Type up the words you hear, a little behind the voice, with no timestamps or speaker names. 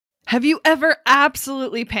Have you ever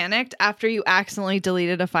absolutely panicked after you accidentally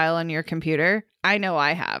deleted a file on your computer? I know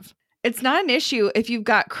I have. It's not an issue if you've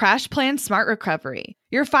got CrashPlan Smart Recovery.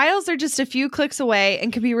 Your files are just a few clicks away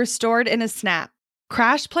and can be restored in a snap.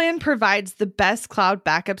 CrashPlan provides the best cloud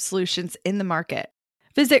backup solutions in the market.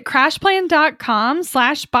 Visit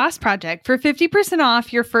crashplan.com/bossproject for 50%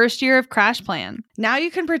 off your first year of CrashPlan. Now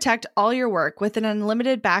you can protect all your work with an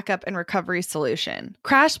unlimited backup and recovery solution.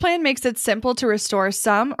 CrashPlan makes it simple to restore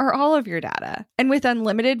some or all of your data. And with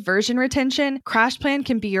unlimited version retention, CrashPlan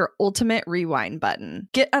can be your ultimate rewind button.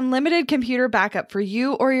 Get unlimited computer backup for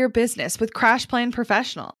you or your business with CrashPlan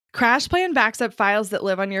Professional. CrashPlan backs up files that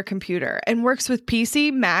live on your computer and works with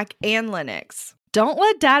PC, Mac, and Linux. Don't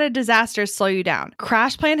let data disasters slow you down.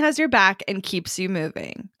 CrashPlan has your back and keeps you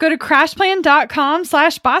moving. Go to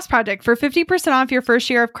crashplan.com/bossproject for 50% off your first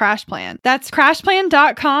year of CrashPlan. That's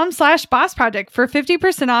crashplan.com/bossproject for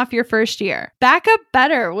 50% off your first year. Back up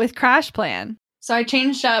better with CrashPlan. So I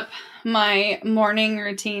changed up my morning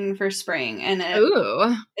routine for spring and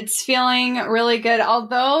it's feeling really good.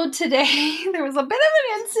 Although today there was a bit of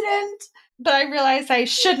an incident. But I realized I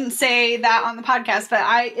shouldn't say that on the podcast, but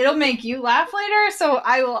it'll make you laugh later, so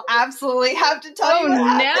I will absolutely have to tell you what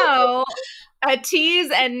happened. No. A tease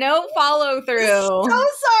and no follow through. So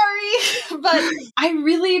sorry. But I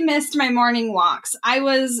really missed my morning walks. I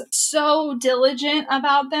was so diligent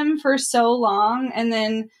about them for so long, and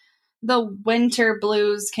then the winter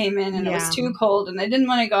blues came in and it was too cold and I didn't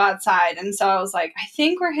want to go outside. And so I was like, I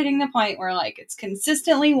think we're hitting the point where like it's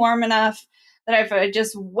consistently warm enough that if I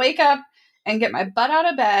just wake up and get my butt out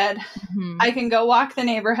of bed, I can go walk the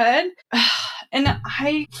neighborhood. And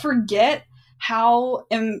I forget how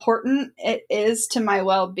important it is to my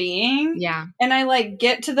well-being. Yeah. And I like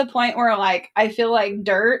get to the point where like I feel like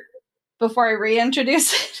dirt before I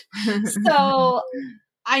reintroduce it. So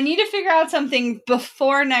I need to figure out something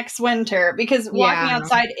before next winter because walking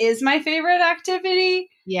outside is my favorite activity.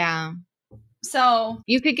 Yeah. So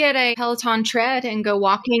you could get a Peloton tread and go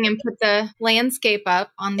walking and put the landscape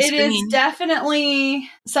up on the screen. It is definitely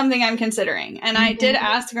something I'm considering. And I did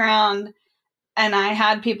ask around and I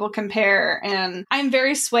had people compare and I'm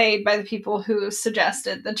very swayed by the people who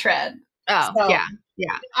suggested the tread. Oh, so yeah.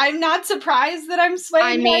 Yeah. I'm not surprised that I'm swayed.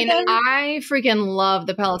 I mean, I freaking love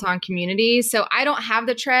the Peloton community. So I don't have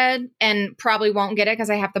the tread and probably won't get it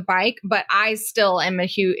because I have the bike, but I still am a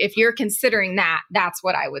huge, if you're considering that, that's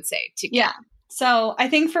what I would say to get. Yeah. So I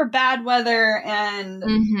think for bad weather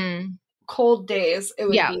and cold days, it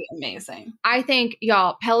would be amazing. I think,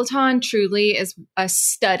 y'all, Peloton truly is a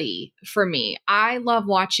study for me. I love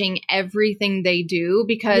watching everything they do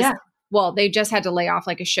because well, they just had to lay off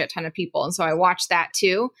like a shit ton of people. And so I watched that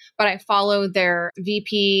too. But I follow their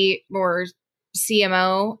VP or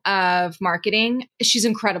CMO of marketing. She's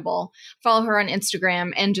incredible. Follow her on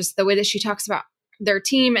Instagram. And just the way that she talks about their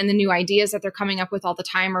team and the new ideas that they're coming up with all the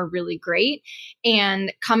time are really great.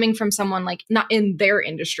 And coming from someone like not in their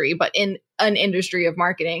industry, but in an industry of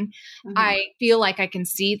marketing, I feel like I can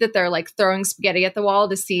see that they're like throwing spaghetti at the wall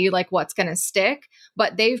to see like what's going to stick,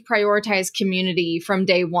 but they've prioritized community from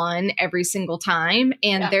day one every single time.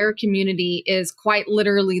 And their community is quite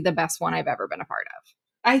literally the best one I've ever been a part of.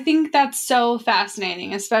 I think that's so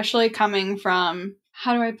fascinating, especially coming from,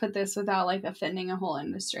 how do I put this without like offending a whole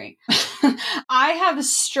industry? I have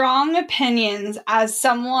strong opinions as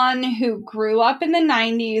someone who grew up in the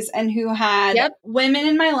 90s and who had women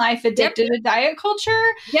in my life addicted to diet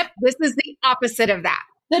culture. Yep. This is the opposite of that.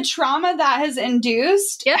 The trauma that has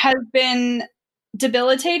induced has been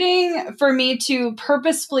debilitating for me to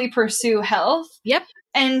purposefully pursue health. Yep.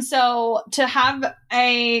 And so to have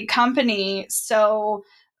a company so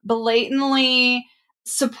blatantly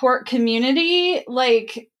support community,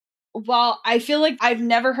 like, while I feel like I've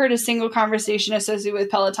never heard a single conversation associated with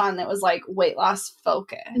Peloton that was like weight loss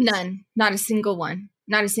focused. None, not a single one.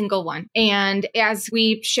 Not a single one. And as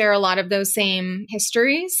we share a lot of those same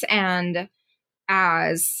histories, and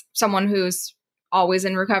as someone who's always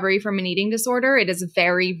in recovery from an eating disorder, it is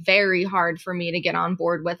very, very hard for me to get on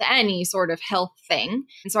board with any sort of health thing.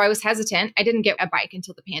 And so I was hesitant. I didn't get a bike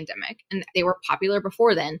until the pandemic, and they were popular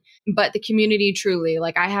before then. But the community truly,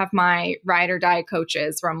 like, I have my ride or die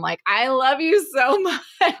coaches from like, I love you so much.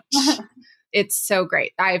 It's so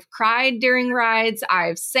great. I've cried during rides.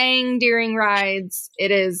 I've sang during rides.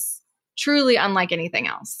 It is truly unlike anything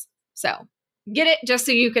else. So get it just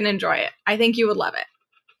so you can enjoy it. I think you would love it.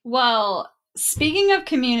 Well, speaking of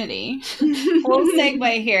community, we'll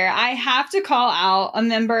segue here. I have to call out a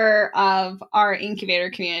member of our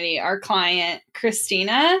Incubator community, our client,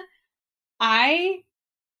 Krystina. I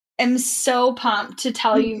am so pumped to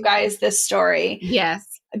tell you guys this story. Yes.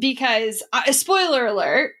 because, spoiler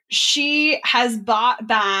alert, she has bought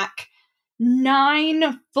back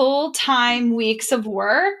 9 full-time weeks of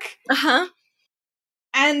work. Uh-huh.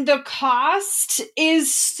 And the cost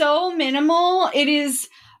is so minimal. It is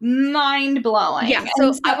mind-blowing. Yeah.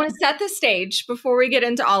 So I want to set the stage before we get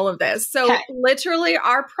into all of this. So literally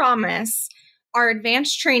our promise, our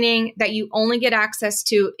advanced training that you only get access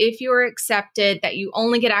to if you are accepted, that you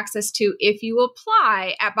only get access to if you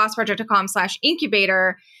apply at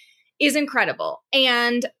bossproject.com/incubator is incredible.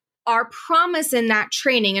 And our promise in that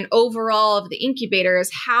training and overall of the incubator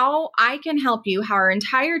is how I can help you, how our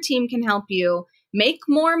entire team can help you make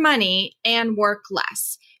more money and work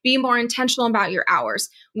less. Be more intentional about your hours.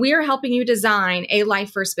 We are helping you design a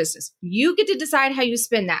life first business. You get to decide how you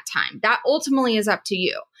spend that time. That ultimately is up to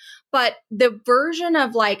you. But the version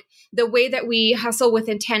of like the way that we hustle with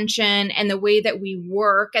intention and the way that we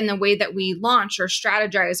work and the way that we launch or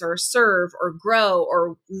strategize or serve or grow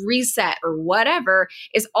or reset or whatever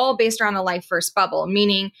is all based around a life first bubble,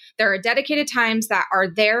 meaning there are dedicated times that are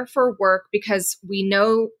there for work because we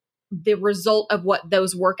know the result of what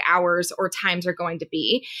those work hours or times are going to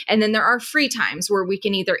be. And then there are free times where we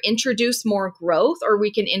can either introduce more growth or we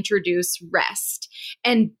can introduce rest.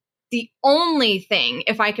 And the only thing,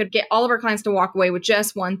 if I could get all of our clients to walk away with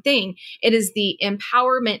just one thing, it is the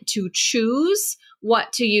empowerment to choose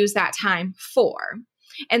what to use that time for.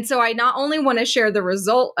 And so I not only want to share the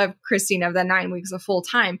result of Krystina of the 9 weeks of full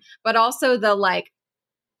time, but also the like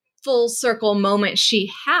full circle moment she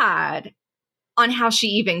had on how she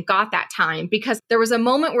even got that time, because there was a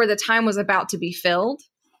moment where the time was about to be filled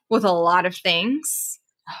with a lot of things.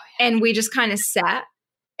 Oh, yeah. And we just kind of sat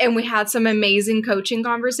and we had some amazing coaching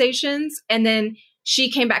conversations. And then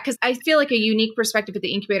she came back, because I feel like a unique perspective at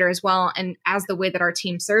the incubator as well. And as the way that our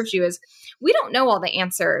team serves you is we don't know all the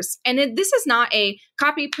answers. And this is not a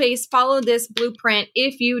copy paste, follow this blueprint.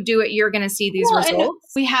 If you do it, you're going to see these results.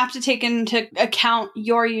 We have to take into account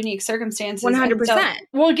your unique circumstances. 100%. So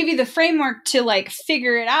we'll give you the framework to like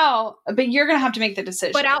figure it out, but you're going to have to make the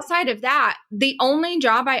decision. But outside of that, the only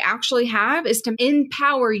job I actually have is to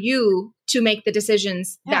empower you to make the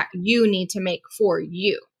decisions that you need to make for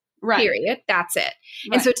you. Right. Period. That's it.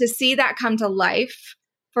 Right. And so to see that come to life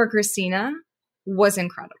for Krystina was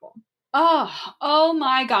incredible. Oh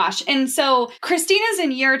my gosh. And so Krystina's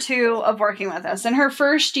in year 2 of working with us. In her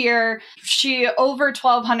first year, she over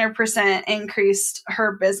 1,200% increased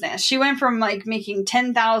her business. She went from like making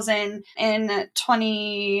 $10,000 in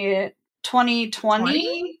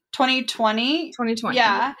 2020.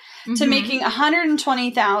 Yeah. Mm-hmm. To making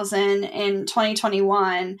 $120,000 in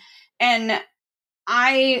 2021. And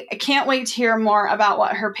I can't wait to hear more about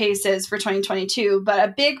what her pace is for 2022, but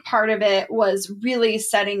a big part of it was really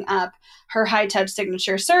setting up her high touch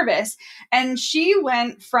signature service. And she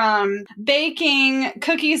went from baking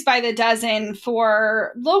cookies by the dozen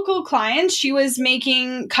for local clients. She was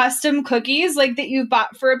making custom cookies like that you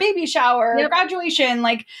bought for a baby shower, graduation,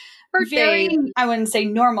 like birthday. Very, I wouldn't say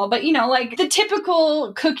normal, but you know, like the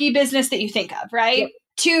typical cookie business that you think of, right? Yep.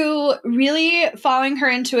 To really following her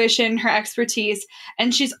intuition, her expertise.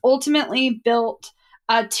 And she's ultimately built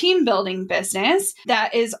a team building business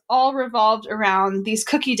that is all revolved around these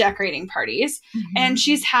cookie decorating parties. Mm-hmm. And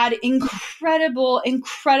she's had incredible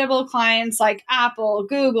clients like Apple,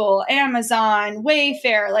 Google, Amazon,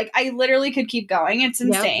 Wayfair. Like I literally could keep going. It's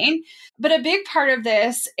insane. Yep. But a big part of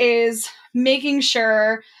this is making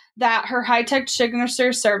sure that her high-tech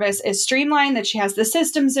signature service is streamlined, that she has the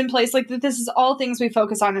systems in place, like that this is all things we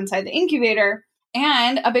focus on inside the incubator.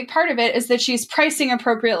 And a big part of it is that she's pricing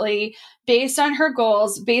appropriately based on her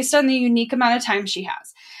goals, based on the unique amount of time she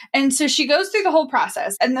has. And so she goes through the whole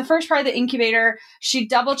process. And the first part of the incubator, she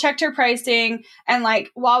double-checked her pricing. And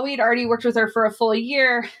like, while we'd already worked with her for a full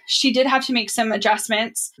year, she did have to make some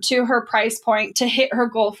adjustments to her price point to hit her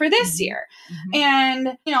goal for this year. Mm-hmm.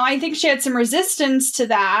 And, you know, I think she had some resistance to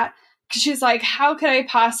that because she's like, how could I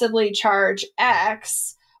possibly charge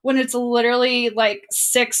X when it's literally like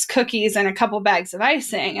 6 cookies and a couple bags of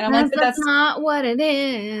icing? And I'm like, but that's not what it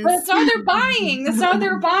is. But that's not what they're buying. That's not what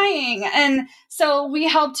they're buying. And so we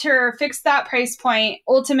helped her fix that price point.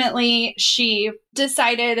 Ultimately, she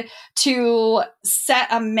decided to set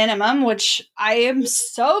a minimum, which I am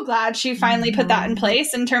so glad she finally put that in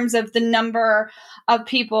place in terms of the number of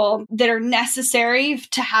people that are necessary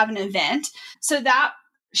to have an event so that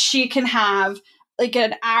she can have like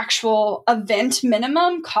an actual event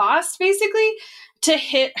minimum cost basically to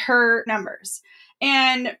hit her numbers.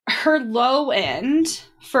 And her low end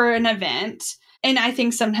for an event And I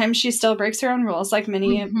think sometimes she still breaks her own rules, like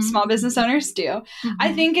many small business owners do.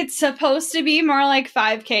 I think it's supposed to be more like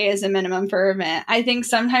 5K as a minimum for her event. I think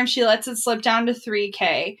sometimes she lets it slip down to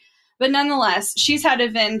 3K. But nonetheless, she's had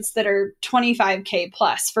events that are 25K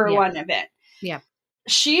plus for one event. Yeah.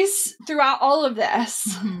 She's, throughout all of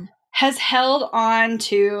this, has held on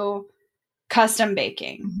to custom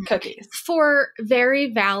baking cookies. For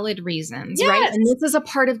very valid reasons, right? And this is a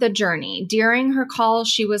part of the journey. During her call,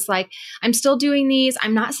 she was like, I'm still doing these.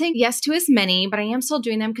 I'm not saying yes to as many, but I am still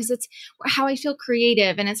doing them because it's how I feel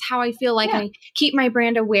creative and it's how I feel like I keep my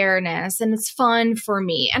brand awareness and it's fun for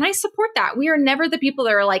me. And I support that. We are never the people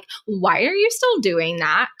that are like, why are you still doing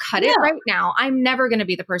that? Cut it right now. I'm never going to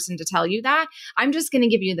be the person to tell you that. I'm just going to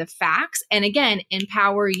give you the facts and again,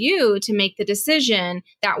 empower you to make the decision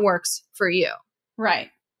that works for you. Right.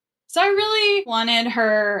 So I really wanted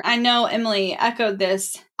her, I know Emily echoed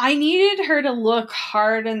this, I needed her to look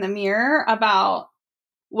hard in the mirror about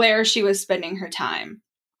where she was spending her time.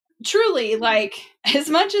 Truly, like, as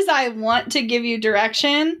much as I want to give you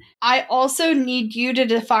direction, I also need you to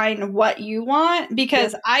define what you want,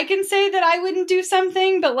 because I can say that I wouldn't do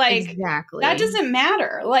something, but like, that doesn't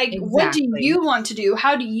matter. Like, what do you want to do?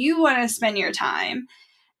 How do you want to spend your time?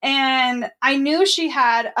 And I knew she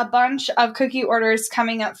had a bunch of cookie orders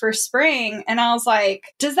coming up for spring. And I was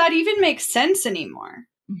like, does that even make sense anymore?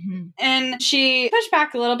 And she pushed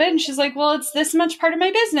back a little bit and she's like, well, it's this much part of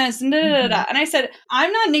my business. And, and I said,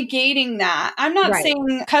 I'm not negating that. I'm not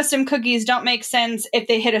saying custom cookies don't make sense if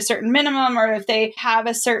they hit a certain minimum or if they have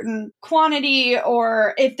a certain quantity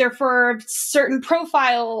or if they're for a certain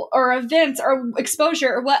profile or events or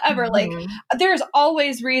exposure or whatever. Like, there's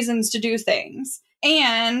always reasons to do things.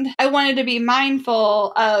 And I wanted to be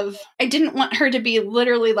mindful of, I didn't want her to be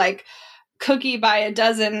literally like cookie by a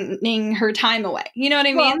dozening her time away. You know what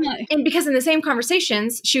I mean? And because in the same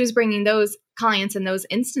conversations, she was bringing those clients and those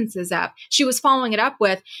instances up. She was following it up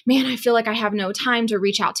with, man, I feel like I have no time to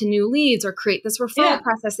reach out to new leads or create this referral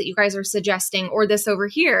process that you guys are suggesting or this over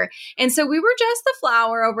here. And so we were just the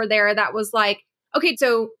flower over there that was like, okay,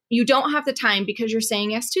 so you don't have the time because you're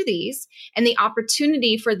saying yes to these. And the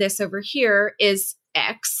opportunity for this over here is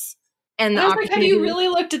X. And the opportunity, have you really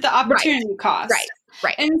looked at the opportunity cost?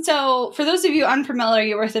 Right. And so for those of you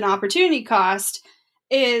unfamiliar with an opportunity cost,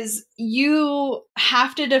 is you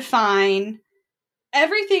have to define,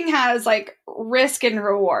 everything has like risk and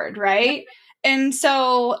reward, right? And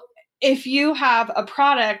so if you have a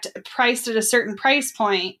product priced at a certain price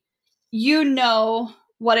point, you know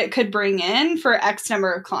what it could bring in for X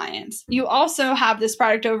number of clients. You also have this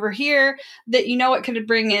product over here that you know it could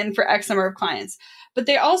bring in for X number of clients. But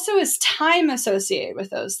there also is time associated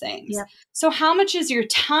with those things. So how much is your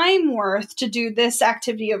time worth to do this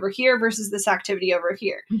activity over here versus this activity over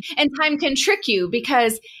here? And time can trick you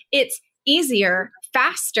because it's easier,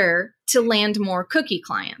 faster to land more cookie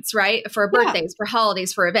clients, right? For birthdays, for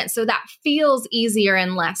holidays, for events. So that feels easier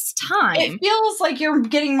in less time. It feels like you're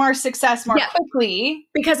getting more success more quickly.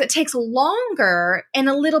 Because it takes longer and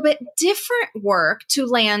a little bit different work to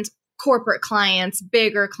land corporate clients,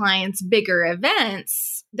 bigger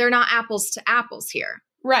events. They're not apples to apples here.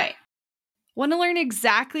 Right. Want to learn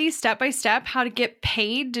exactly step by step how to get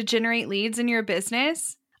paid to generate leads in your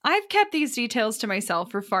business? I've kept these details to myself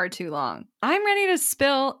for far too long. I'm ready to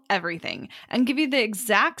spill everything and give you the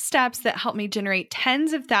exact steps that help me generate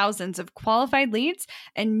tens of thousands of qualified leads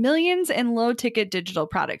and millions in low-ticket digital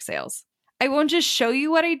product sales. I won't just show you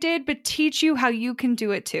what I did, but teach you how you can do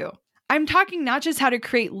it too. I'm talking not just how to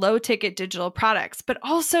create low-ticket digital products, but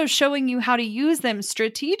also showing you how to use them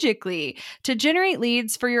strategically to generate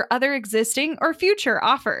leads for your other existing or future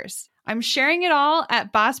offers. I'm sharing it all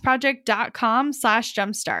at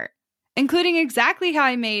bossproject.com/jumpstart, including exactly how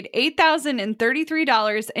I made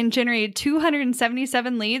 $8,033 and generated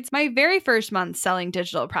 277 leads my very first month selling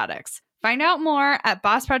digital products. Find out more at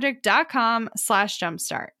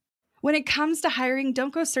bossproject.com/jumpstart. When it comes to hiring,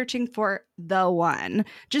 don't go searching for the one.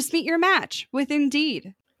 Just meet your match with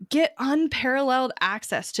Indeed. Get unparalleled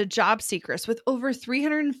access to job seekers with over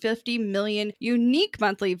 350 million unique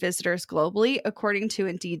monthly visitors globally, according to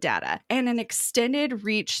Indeed data, and an extended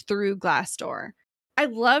reach through Glassdoor. I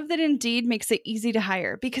love that Indeed makes it easy to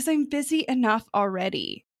hire because I'm busy enough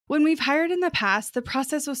already. When we've hired in the past, the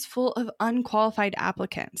process was full of unqualified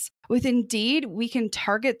applicants. With Indeed, we can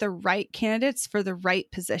target the right candidates for the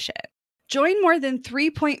right position. Join more than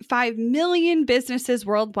 3.5 million businesses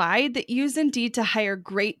worldwide that use Indeed to hire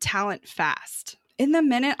great talent fast. In the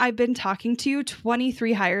minute I've been talking to you,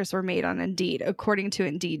 23 hires were made on Indeed, according to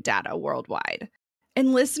Indeed data worldwide.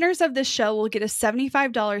 And listeners of this show will get a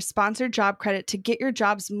 $75 sponsored job credit to get your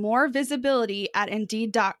jobs more visibility at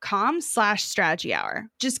Indeed.com/Strategy Hour.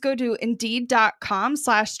 Just go to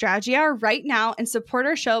Indeed.com/Strategy Hour right now and support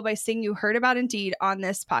our show by saying you heard about Indeed on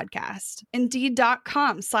this podcast.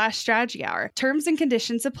 Indeed.com/Strategy Hour. Terms and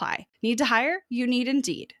conditions apply. Need to hire? You need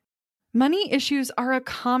Indeed. Money issues are a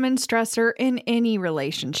common stressor in any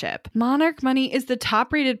relationship. Monarch Money is the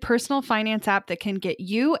top-rated personal finance app that can get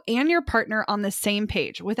you and your partner on the same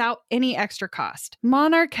page without any extra cost.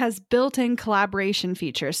 Monarch has built-in collaboration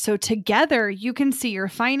features, so together you can see your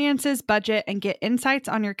finances, budget, and get insights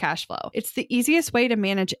on your cash flow. It's the easiest way to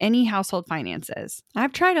manage any household finances.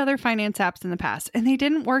 I've tried other finance apps in the past, and they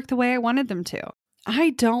didn't work the way I wanted them to.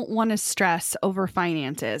 I don't want to stress over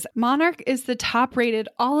finances. Monarch is the top-rated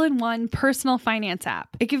all-in-one personal finance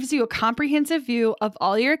app. It gives you a comprehensive view of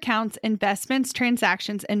all your accounts, investments,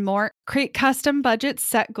 transactions, and more. Create custom budgets,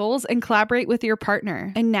 set goals, and collaborate with your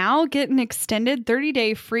partner. And now get an extended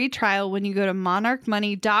 30-day free trial when you go to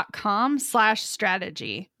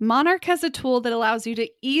monarchmoney.com/strategy. Monarch has a tool that allows you to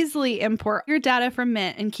easily import your data from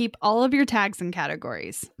Mint and keep all of your tags and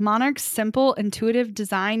categories. Monarch's simple, intuitive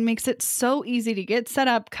design makes it so easy to get set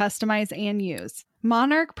up, customize, and use.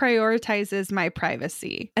 Monarch prioritizes my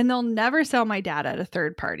privacy, and they'll never sell my data to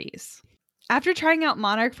third parties. After trying out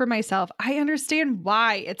Monarch for myself, I understand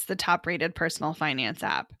why it's the top-rated personal finance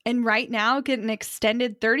app. And right now, get an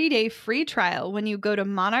extended 30-day free trial when you go to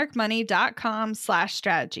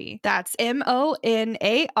monarchmoney.com/strategy. That's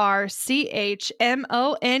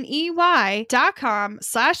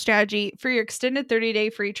MONARCHMONEY.com/strategy for your extended 30-day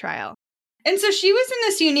free trial. And so she was in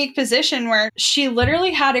this unique position where she literally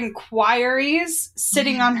had inquiries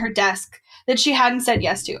sitting on her desk that she hadn't said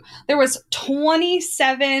yes to. There was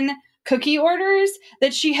 27 cookie orders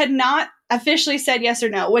that she had not officially said yes or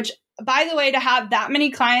no, which, by the way, to have that many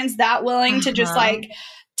clients that willing to just like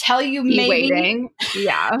tell you maybe. Waiting.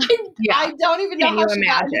 Yeah. I don't even know how she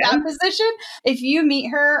got into that position. If you meet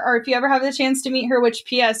her, or if you ever have the chance to meet her, which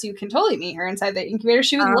P.S. you can totally meet her inside the incubator.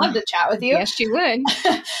 She would love to chat with you. Yes, she would.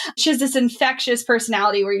 She has this infectious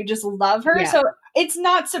personality where you just love her. Yeah. So it's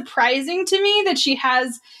not surprising to me that she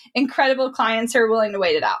has incredible clients who are willing to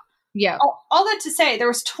wait it out. Yeah. All that to say, there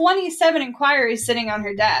was 27 inquiries sitting on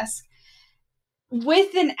her desk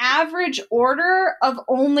with an average order of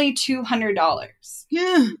only $200.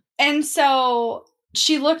 Yeah. And so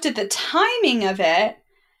she looked at the timing of it.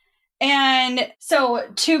 And so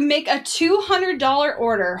to make a $200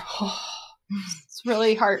 order, it's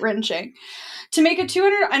really heart-wrenching. To make a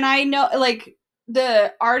 $200, and I know like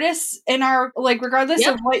the artists in our, like, regardless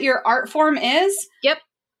of what your art form is,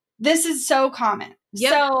 this is so common.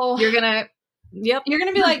 So you're going to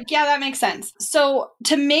be like, yeah, that makes sense. So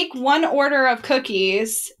to make one order of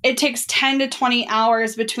cookies, it takes 10 to 20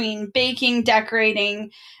 hours between baking,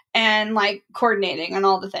 decorating, and like coordinating and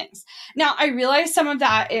all the things. Now, I realize some of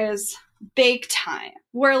that is bake time,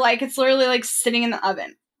 where like it's literally like sitting in the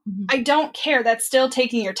oven. Mm-hmm. I don't care. That's still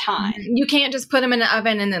taking your time. You can't just put them in the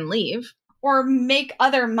oven and then leave. Or make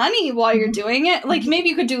other money while you're doing it. Like maybe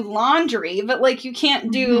you could do laundry, but like you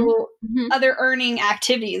can't do other earning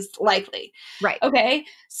activities likely. Right. Okay.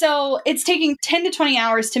 So it's taking 10 to 20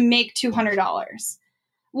 hours to make $200.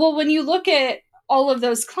 Well, when you look at all of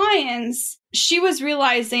those clients, she was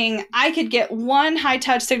realizing I could get one high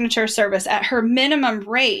touch signature service at her minimum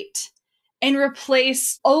rate and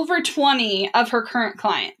replace over 20 of her current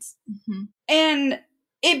clients. Mm-hmm. And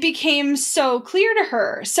it became so clear to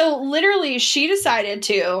her. So literally she decided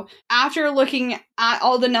to, after looking at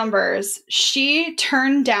all the numbers, she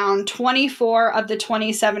turned down 24 of the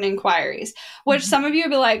 27 inquiries, which some of you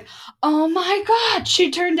would be like, oh my God,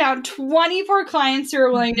 she turned down 24 clients who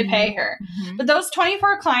were willing to pay her. Mm-hmm. But those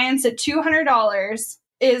 24 clients at $200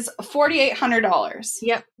 is $4,800.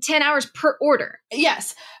 Yep. 10 hours per order.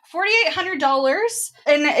 Yes. $4,800.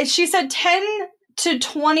 And she said 10 to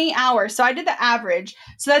 20 hours. So I did the average.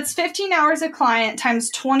 So that's 15 hours a client times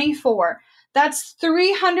 24. That's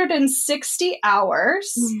 360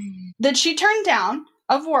 hours that she turned down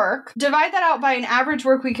of work. Divide that out by an average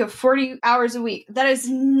work week of 40 hours a week. That is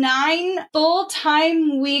 9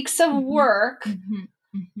 full-time weeks of work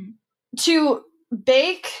to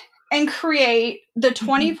bake and create the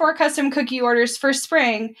 24 custom cookie orders for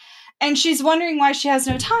spring. And she's wondering why she has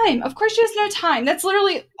no time. Of course she has no time. That's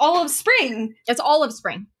literally all of spring. It's all of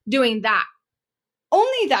spring doing that.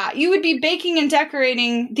 Only that. You would be baking and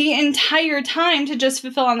decorating the entire time to just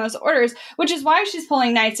fulfill on those orders, which is why she's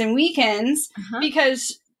pulling nights and weekends,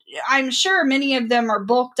 because I'm sure many of them are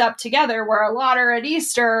bulked up together, where a lot are at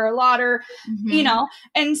Easter, a lot are, you know.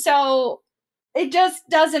 And so It just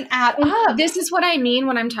doesn't add up. This is what I mean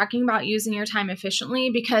when I'm talking about using your time efficiently,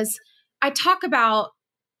 because I talk about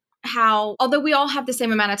how, although we all have the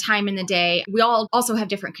same amount of time in the day, we all also have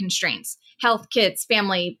different constraints, health, kids,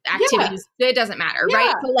 family, activities. Yeah. It doesn't matter,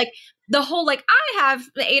 right? So like the whole, like, I have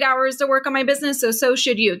 8 hours to work on my business, so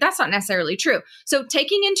should you. That's not necessarily true. So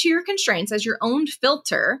taking into your constraints as your own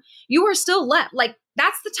filter, you are still left, like,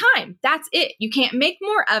 that's the time. That's it. You can't make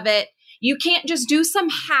more of it. You can't just do some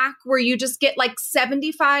hack where you just get like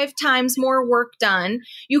 75 times more work done.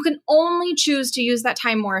 You can only choose to use that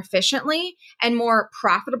time more efficiently and more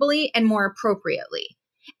profitably and more appropriately.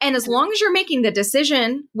 And as long as you're making the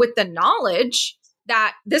decision with the knowledge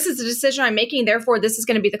that this is the decision I'm making, therefore this is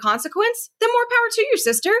going to be the consequence, then more power to you,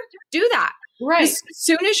 sister. Do that. Right. As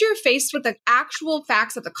soon as you're faced with the actual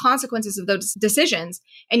facts of the consequences of those decisions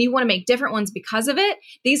and you want to make different ones because of it,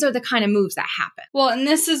 these are the kind of moves that happen. Well, and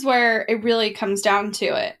this is where it really comes down to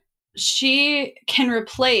it. She can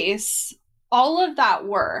replace all of that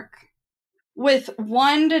work with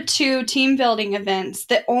 1 to 2 team building events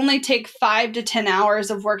that only take 5 to 10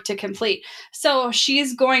 hours of work to complete. So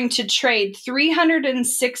she's going to trade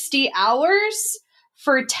 360 hours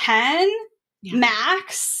for 10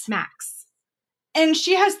 max. And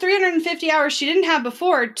she has 350 hours she didn't have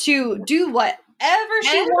before to do whatever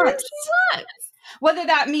she wants. Whether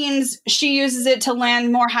that means she uses it to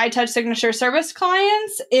land more high-touch signature service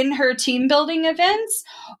clients in her team building events,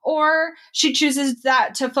 or she chooses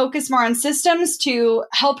that to focus more on systems to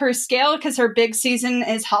help her scale because her big season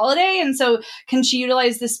is holiday. And so can she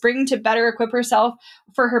utilize the spring to better equip herself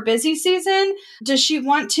for her busy season? Does she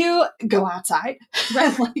want to go outside?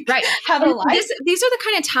 Right. Right. Have a life? These are the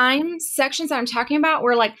kind of time sections that I'm talking about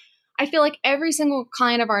where, like, I feel like every single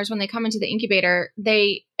client of ours, when they come into the incubator,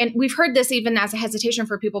 and we've heard this even as a hesitation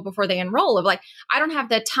for people before they enroll, of like, I don't have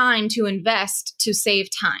the time to invest to save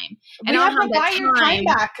time. And I don't have the time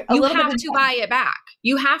back. You have to buy it back.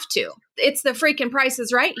 You have to. It's the freaking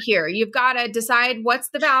prices right here. You've got to decide what's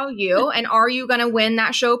the value and are you going to win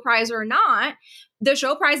that show prize or not? The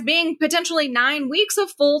show prize being potentially 9 weeks of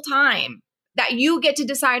full time that you get to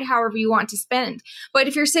decide however you want to spend. But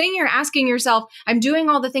if you're sitting here asking yourself, I'm doing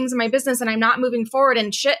all the things in my business and I'm not moving forward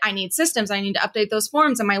and shit, I need systems. I need to update those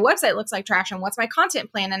forms and my website looks like trash and what's my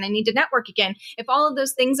content plan and I need to network again. If all of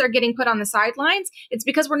those things are getting put on the sidelines, it's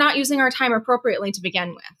because we're not using our time appropriately to begin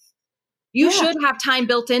with. You should have time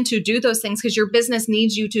built in to do those things because your business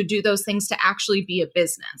needs you to do those things to actually be a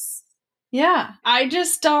business. Yeah. I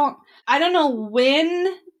don't know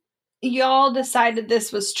when y'all decided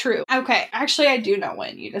this was true. Okay, actually, I do know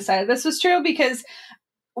when you decided this was true because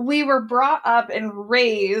we were brought up and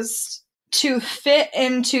raised to fit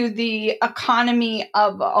into the economy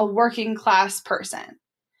of a working class person,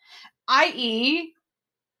 i.e.,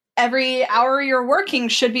 every hour you're working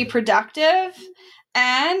should be productive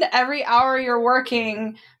and every hour you're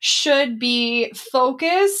working should be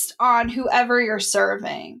focused on whoever you're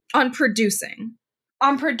serving. On producing.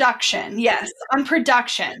 On production, yes, on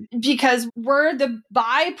production, because we're the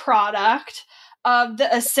byproduct of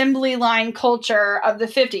the assembly line culture of the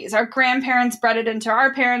 50s. Our grandparents bred it into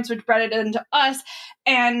our parents, which bred it into us,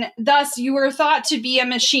 and thus you were thought to be a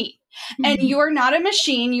machine. Mm-hmm. And you are not a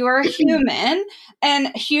machine, you are a human, and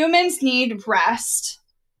humans need rest.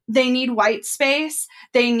 They need white space.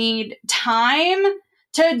 They need time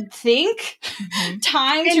to think,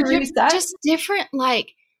 time to reset. Just different,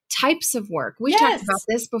 like, types of work. We've talked about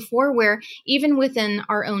this before where even within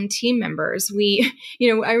our own team members, I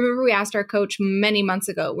remember we asked our coach many months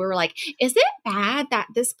ago, we were like, is it bad that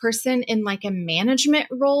this person in like a management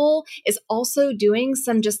role is also doing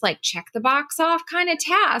some just like check the box off kind of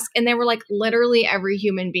task? And they were like, literally every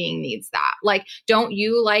human being needs that. Like, don't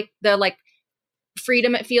you like the like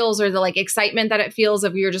freedom it feels or the like excitement that it feels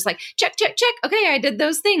of you're just like, check, check, check. Okay, I did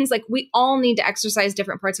those things. Like we all need to exercise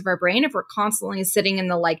different parts of our brain if we're constantly sitting in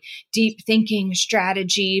the like deep thinking,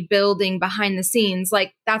 strategy, building behind the scenes.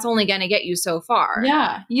 Like that's only going to get you so far.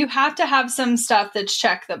 Yeah. You have to have some stuff that's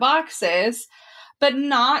check the boxes, but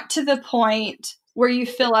not to the point where you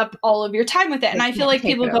fill up all of your time with it. And I feel like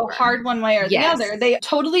people go hard one way or the other. They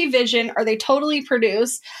totally vision or they totally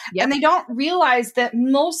produce and they don't realize that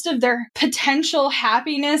most of their potential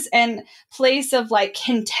happiness and place of like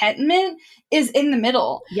contentment is in the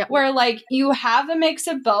middle where like you have a mix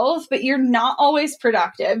of both, but you're not always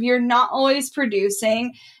productive. You're not always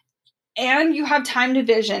producing and you have time to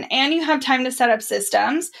vision and you have time to set up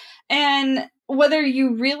systems. And whether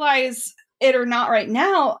you realize it or not right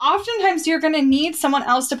now, oftentimes you're going to need someone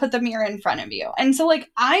else to put the mirror in front of you. And so like,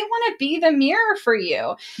 I want to be the mirror for you.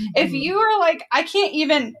 Mm-hmm. If you are like, I can't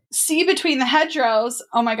even see between the hedgerows.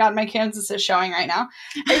 Oh my God, my Kansas is showing right now.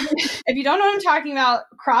 If you don't know what I'm talking about,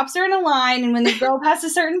 crops are in a line. And when they go past a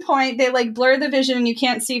certain point, they like blur the vision and you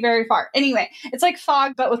can't see very far. Anyway, it's like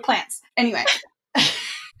fog, but with plants. Anyway.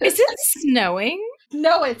 Is it snowing?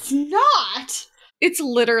 No, it's not. It's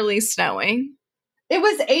literally snowing. It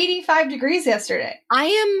was 85 degrees yesterday. I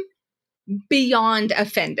am beyond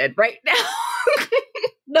offended right now.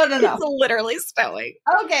 No. It's literally snowing.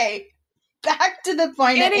 Okay. Back to the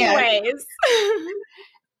point. Anyways.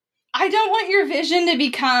 I don't want your vision to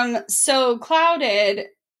become so clouded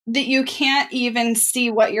that you can't even see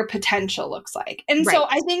what your potential looks like. And so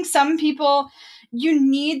I think some people, you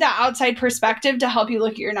need the outside perspective to help you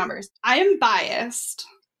look at your numbers. I am biased,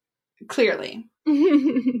 clearly.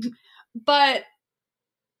 But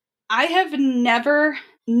I have never,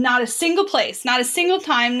 not a single place, not a single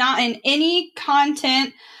time, not in any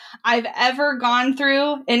content I've ever gone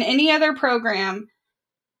through in any other program,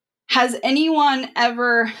 has anyone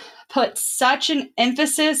ever put such an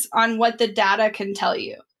emphasis on what the data can tell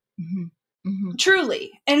you. Mm-hmm. Mm-hmm.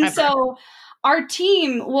 Truly. And so our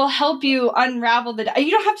team will help you unravel the data.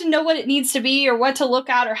 You don't have to know what it needs to be or what to look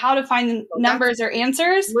at or how to find the numbers or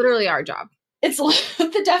answers. Literally our job. It's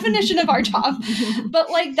the definition of our job.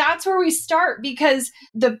 But like, that's where we start, because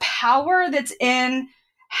the power that's in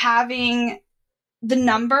having the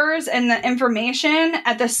numbers and the information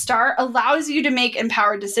at the start allows you to make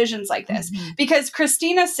empowered decisions like this. Mm-hmm. Because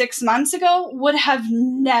Krystina 6 months ago would have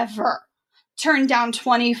never turned down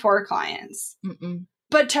 24 clients. Mm-mm.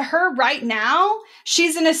 But to her right now,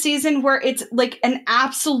 she's in a season where it's like an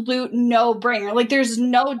absolute no-brainer. Like, there's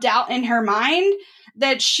no doubt in her mind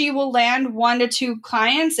that she will land 1 to 2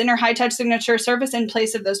 clients in her high touch signature service in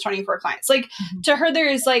place of those 24 clients. Like, to her, there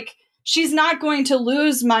is like, she's not going to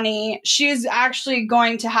lose money. She's actually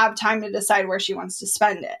going to have time to decide where she wants to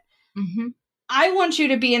spend it. Mm-hmm. I want you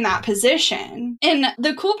to be in that position. And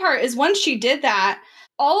the cool part is, once she did that,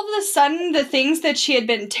 all of a sudden, the things that she had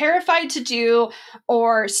been terrified to do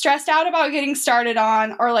or stressed out about getting started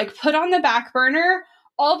on or like put on the back burner,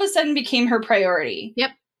 all of a sudden became her priority.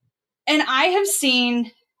 Yep. And I have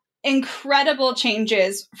seen incredible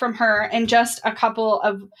changes from her in just a couple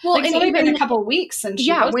of, it's only been a couple of weeks since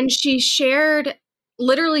she when she shared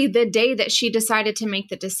literally the day that she decided to make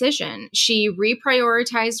the decision, she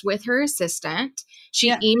reprioritized with her assistant. She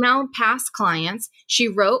emailed past clients. She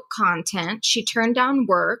wrote content. She turned down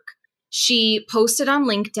work. She posted on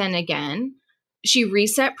LinkedIn again. She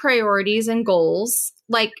reset priorities and goals.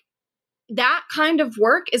 Like, that kind of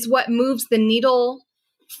work is what moves the needle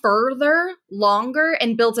further, longer,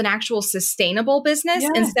 and builds an actual sustainable business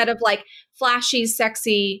instead of like flashy,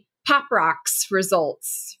 sexy Pop Rocks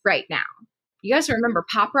results right now. You guys remember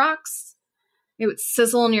Pop Rocks? It would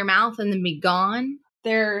sizzle in your mouth and then be gone.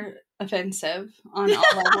 They're offensive on all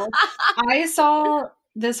levels. I saw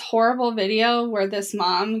this horrible video where this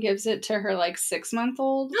mom gives it to her like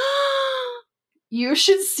 6-month-old. You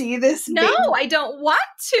should see this. No, I don't want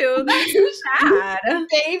to. That's so sad.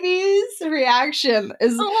 Baby's reaction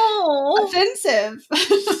is offensive.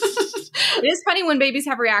 It is funny when babies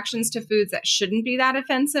have reactions to foods that shouldn't be that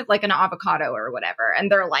offensive, like an avocado or whatever,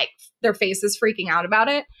 and they're like, their face is freaking out about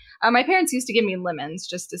it. My parents used to give me lemons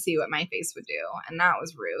just to see what my face would do, and that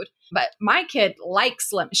was rude. But my kid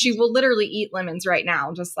likes lemons. She will literally eat lemons right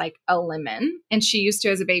now, just like a lemon. And she used to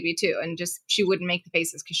as a baby too, and just she wouldn't make the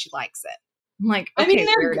faces because she likes it. I'm like, okay, I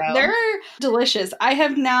mean, they're delicious. I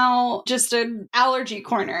have now just an allergy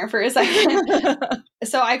corner for a second.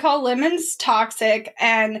 So I call lemons toxic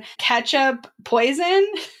and ketchup poison.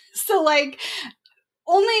 So like,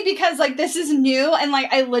 only because like this is new and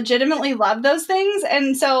like I legitimately love those things.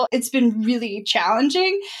 And so it's been really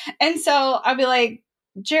challenging. And so I'll be like,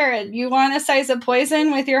 Jared, you want a size of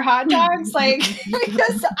poison with your hot dogs? Like,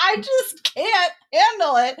 because I just can't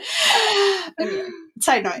handle it. Anyway,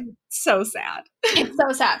 side note. So sad. It's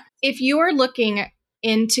so sad. If you are looking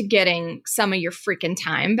into getting some of your freaking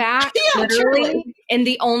time back, literally, in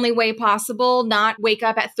the only way possible, not wake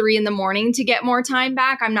up at 3 a.m. to get more time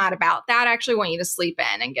back. I'm not about that. I actually want you to sleep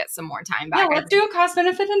in and get some more time back. Yeah, let's do a cost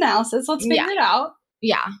benefit analysis. Let's figure it out.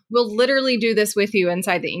 Yeah, we'll literally do this with you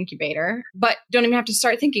inside the incubator, but don't even have to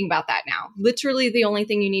start thinking about that now. Literally, the only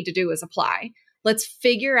thing you need to do is apply. Let's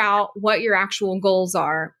figure out what your actual goals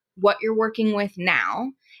are, what you're working with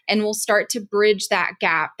now, and we'll start to bridge that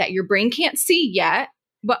gap that your brain can't see yet,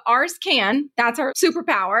 but ours can. That's our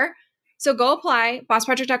superpower. So go apply,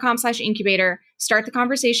 bossproject.com/incubator, start the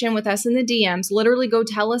conversation with us in the DMs, literally go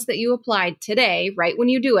tell us that you applied today, right when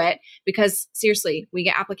you do it, because seriously, we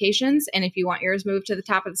get applications. And if you want yours moved to the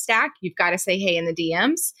top of the stack, you've got to say, hey, in the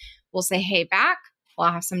DMs. We'll say, hey, back.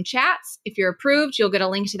 We'll have some chats. If you're approved, you'll get a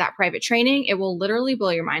link to that private training. It will literally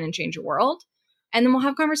blow your mind and change your world. And then we'll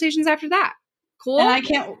have conversations after that. Cool. And I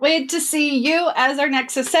can't wait to see you as our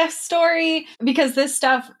next success story, because this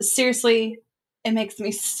stuff, seriously, it makes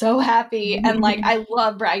me so happy. And like, I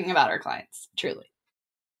love bragging about our clients, truly.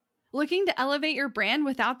 Looking to elevate your brand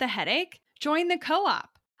without the headache? Join the Co-op,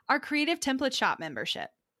 our creative template shop membership.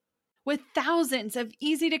 With thousands of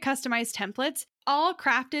easy to customize templates, all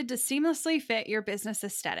crafted to seamlessly fit your business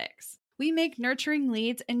aesthetics, we make nurturing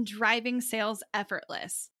leads and driving sales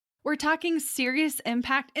effortless. We're talking serious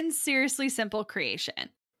impact and seriously simple creation.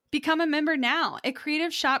 Become a member now at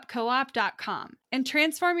creativeshopcoop.com and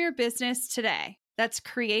transform your business today. That's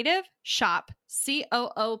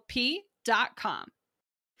creativeshopcoop.com.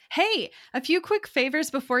 Hey, a few quick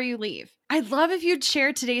favors before you leave. I'd love if you'd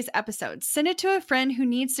share today's episode, send it to a friend who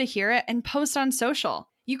needs to hear it, and post on social.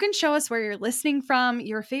 You can show us where you're listening from,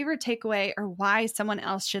 your favorite takeaway, or why someone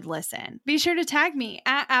else should listen. Be sure to tag me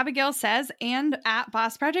at Abigail Says and at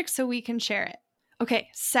Boss Project so we can share it. Okay,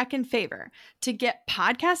 second favor. To get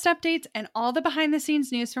podcast updates and all the behind the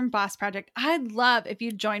scenes news from Boss Project, I'd love if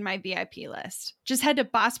you'd join my VIP list. Just head to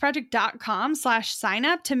bossproject.com/sign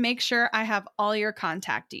up to make sure I have all your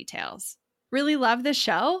contact details. Really love the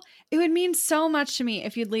show? It would mean so much to me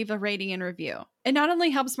if you'd leave a rating and review. It not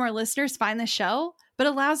only helps more listeners find the show, but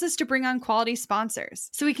allows us to bring on quality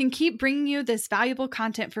sponsors so we can keep bringing you this valuable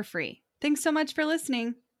content for free. Thanks so much for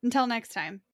listening. Until next time.